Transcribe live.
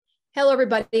Hello,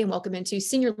 everybody, and welcome into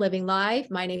Senior Living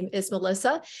Live. My name is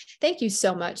Melissa. Thank you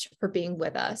so much for being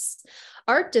with us.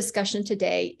 Our discussion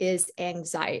today is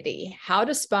anxiety, how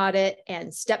to spot it,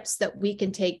 and steps that we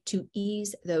can take to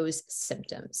ease those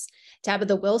symptoms.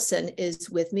 Tabitha Wilson is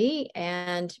with me,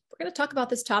 and we're going to talk about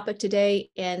this topic today.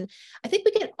 And I think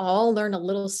we can all learn a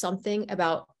little something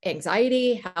about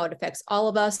anxiety, how it affects all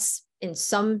of us in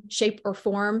some shape or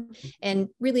form, and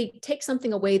really take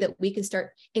something away that we can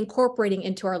start incorporating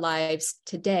into our lives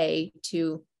today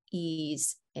to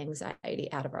ease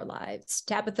anxiety out of our lives.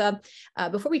 Tabitha,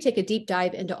 before we take a deep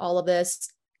dive into all of this,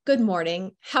 good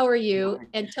morning. How are you?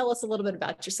 And tell us a little bit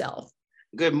about yourself.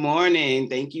 Good morning.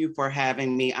 Thank you for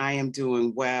having me. I am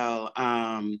doing well.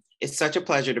 It's such a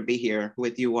pleasure to be here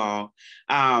with you all.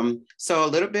 So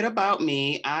a little bit about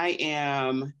me. I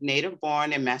am native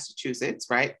born in Massachusetts,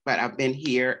 right? But I've been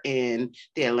here in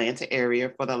the Atlanta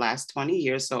area for the last 20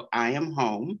 years, so I am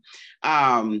home.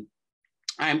 I'm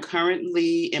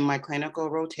currently in my clinical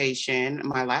rotation,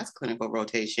 my last clinical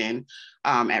rotation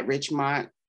at Richmond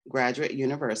Graduate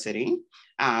University,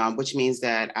 which means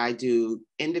that I do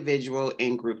individual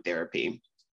and group therapy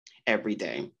every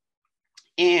day.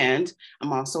 And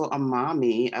I'm also a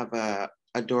mommy of a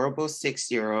adorable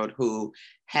 6-year-old who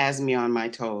has me on my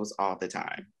toes all the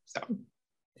time. So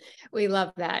we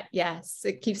love that. Yes,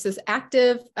 it keeps us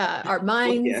active, our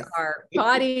minds, yes. Our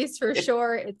bodies, for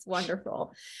sure. It's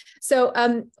wonderful. So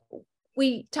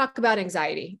we talk about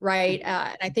anxiety, right?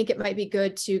 And I think it might be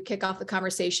good to kick off the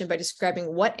conversation by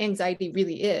describing what anxiety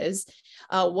really is,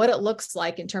 what it looks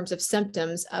like in terms of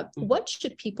symptoms. What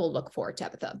should people look for,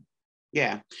 Tabitha?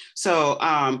 Yeah. So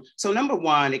number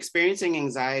one, experiencing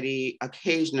anxiety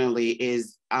occasionally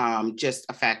is just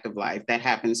a fact of life that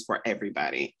happens for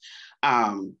everybody.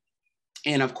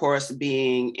 And of course,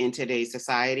 being in today's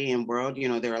society and world,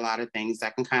 there are a lot of things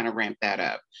that can kind of ramp that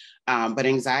up. But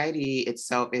anxiety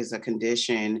itself is a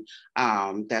condition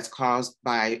that's caused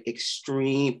by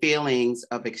extreme feelings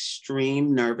of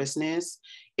extreme nervousness,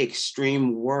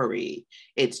 extreme worry.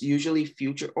 It's usually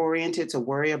future oriented, to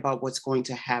worry about what's going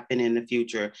to happen in the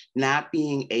future, not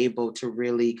being able to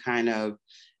really kind of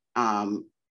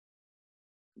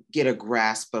get a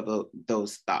grasp of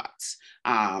those thoughts.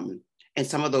 And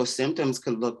some of those symptoms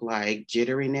could look like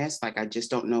jitteriness, like I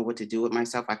just don't know what to do with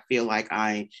myself. I feel like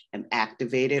I am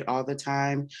activated all the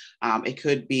time. It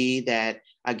could be that,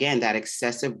 again, that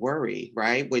excessive worry,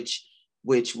 right? Which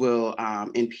will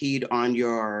impede on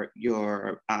your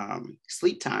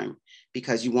sleep time,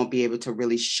 because you won't be able to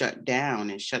really shut down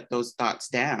and shut those thoughts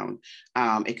down.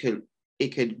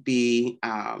 It could be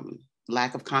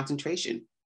lack of concentration,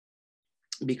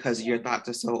 because your thoughts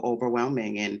are so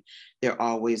overwhelming and they're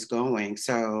always going.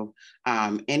 So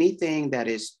anything that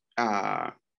is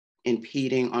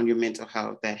impeding on your mental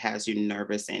health, that has you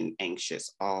nervous and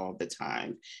anxious all the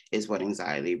time, is what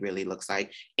anxiety really looks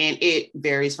like. And it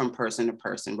varies from person to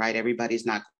person, right? Everybody's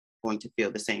not going to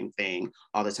feel the same thing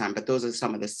all the time, but those are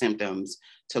some of the symptoms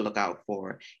to look out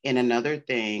for. And another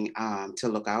thing to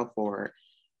look out for,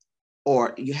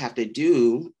 or you have to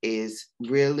do, is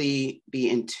really be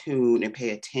in tune and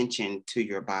pay attention to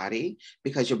your body,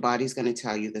 because your body's going to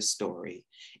tell you the story.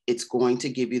 It's going to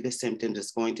give you the symptoms.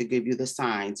 It's going to give you the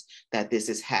signs that this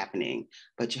is happening,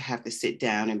 but you have to sit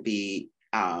down and be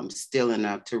still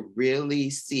enough to really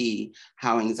see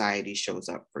how anxiety shows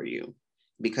up for you,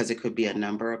 because it could be a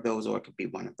number of those, or it could be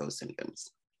one of those symptoms.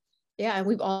 Yeah, and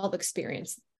we've all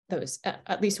experienced those,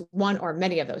 at least one or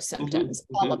many of those symptoms,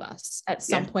 all of us at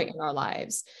some point in our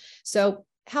lives. So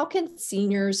how can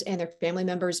seniors and their family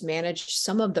members manage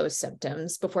some of those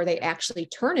symptoms before they actually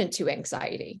turn into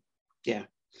anxiety? Yeah.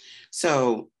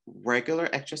 So regular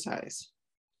exercise,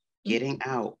 getting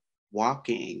out,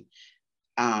 walking,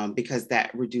 because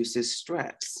that reduces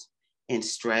stress. And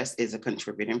stress is a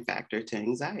contributing factor to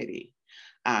anxiety.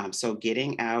 So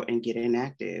getting out and getting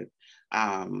active,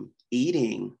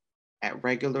 eating at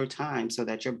regular times so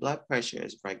that your blood pressure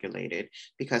is regulated,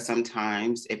 because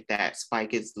sometimes if that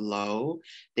spike is low,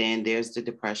 then there's the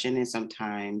depression, and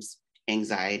sometimes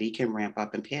anxiety can ramp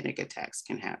up and panic attacks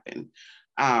can happen.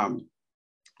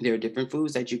 There are different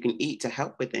foods that you can eat to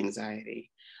help with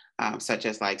anxiety, such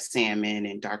as like salmon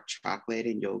and dark chocolate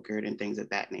and yogurt and things of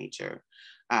that nature,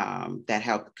 that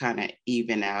help kind of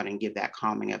even out and give that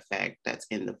calming effect that's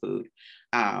in the food.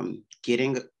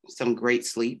 Getting some great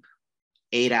sleep.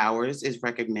 8 hours is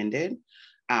recommended.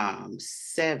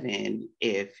 7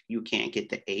 if you can't get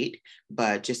to 8,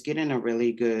 but just getting a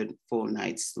really good full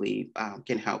night's sleep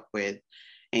can help with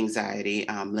anxiety.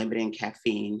 Limiting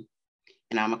caffeine.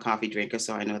 And I'm a coffee drinker,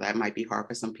 so I know that might be hard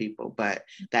for some people, but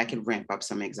that can ramp up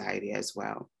some anxiety as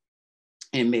well.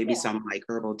 And maybe Yeah. some like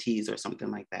herbal teas or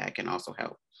something like that can also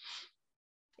help.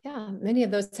 Yeah, many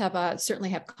of those have certainly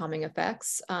have calming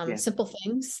effects. Yeah. Simple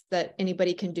things that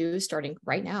anybody can do starting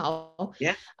right now.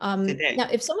 Yeah. Today. Now,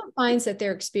 if someone finds that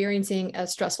they're experiencing a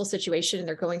stressful situation and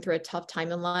they're going through a tough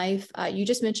time in life, you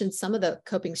just mentioned some of the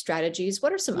coping strategies.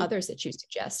 What are some others that you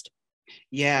suggest?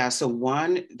 Yeah. So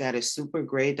one that is super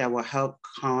great that will help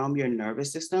calm your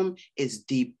nervous system is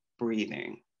deep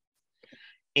breathing.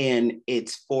 And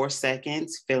it's 4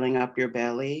 seconds, filling up your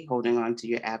belly, holding on to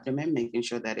your abdomen, making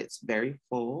sure that it's very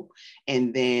full,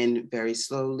 and then very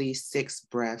slowly 6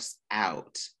 breaths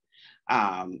out.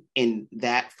 And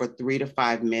that for 3 to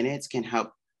 5 minutes can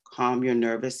help calm your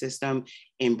nervous system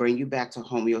and bring you back to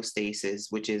homeostasis,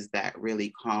 which is that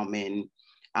really calming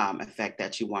effect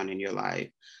that you want in your life.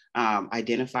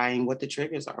 Identifying what the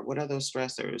triggers are, what are those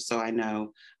stressors? So I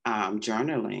know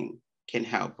journaling can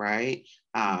help, right?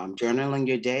 Journaling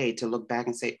your day to look back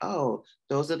and say, oh,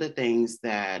 those are the things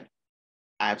that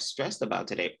I've stressed about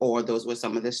today, or those were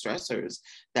some of the stressors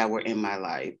that were in my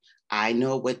life. I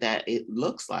know what that it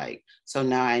looks like. So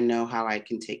now I know how I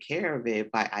can take care of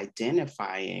it by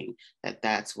identifying that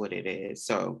that's what it is.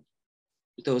 So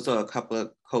those are a couple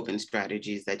of coping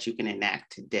strategies that you can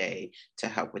enact today to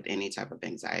help with any type of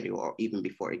anxiety or even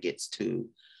before it gets to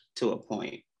a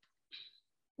point.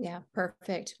 Yeah,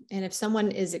 perfect. And if someone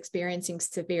is experiencing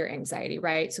severe anxiety,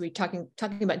 right? So we're talking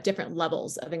about different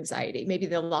levels of anxiety. Maybe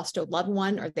they lost a loved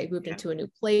one or they moved into a new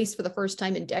place for the first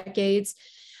time in decades.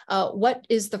 What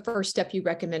is the first step you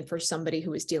recommend for somebody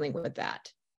who is dealing with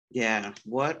that? Yeah,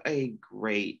 what a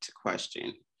great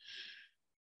question.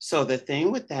 So the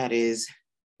thing with that is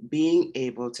being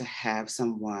able to have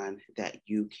someone that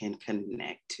you can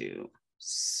connect to.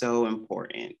 So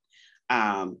important.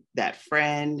 That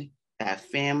friend, that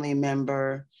family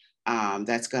member,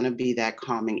 that's going to be that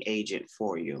calming agent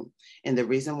for you. And the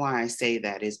reason why I say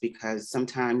that is because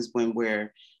sometimes when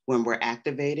we're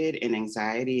activated and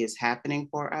anxiety is happening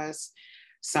for us,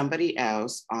 somebody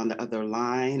else on the other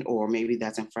line or maybe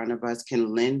that's in front of us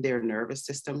can lend their nervous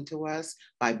system to us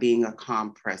by being a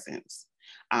calm presence,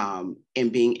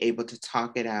 and being able to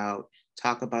talk it out,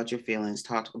 talk about your feelings,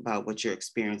 talk about what you're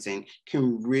experiencing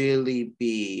can really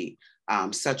be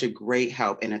such a great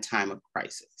help in a time of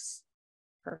crisis.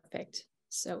 Perfect.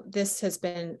 So this has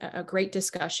been a great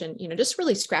discussion, just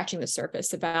really scratching the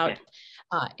surface about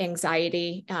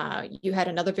anxiety. You had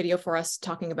another video for us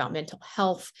talking about mental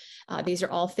health. These are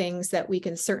all things that we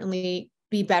can certainly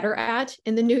be better at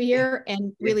in the new year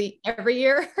and really every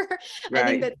year. I think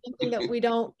Right. that's something that we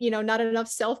don't, not enough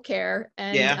self-care.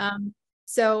 And Yeah.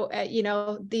 so,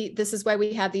 this is why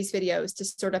we have these videos to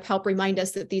sort of help remind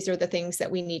us that these are the things that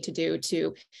we need to do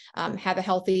to have a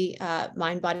healthy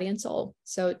mind, body, and soul.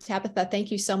 So Tabitha,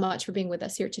 thank you so much for being with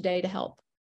us here today to help.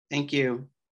 Thank you.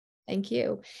 Thank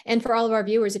you. And for all of our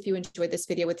viewers, if you enjoyed this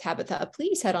video with Tabitha,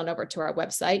 please head on over to our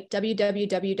website,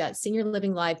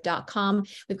 www.seniorlivinglive.com.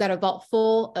 We've got a vault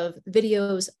full of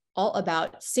videos all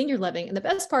about senior living. And the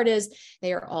best part is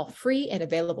they are all free and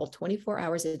available 24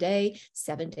 hours a day,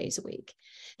 7 days a week.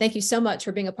 Thank you so much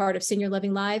for being a part of Senior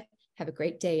Living Live. Have a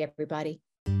great day, everybody.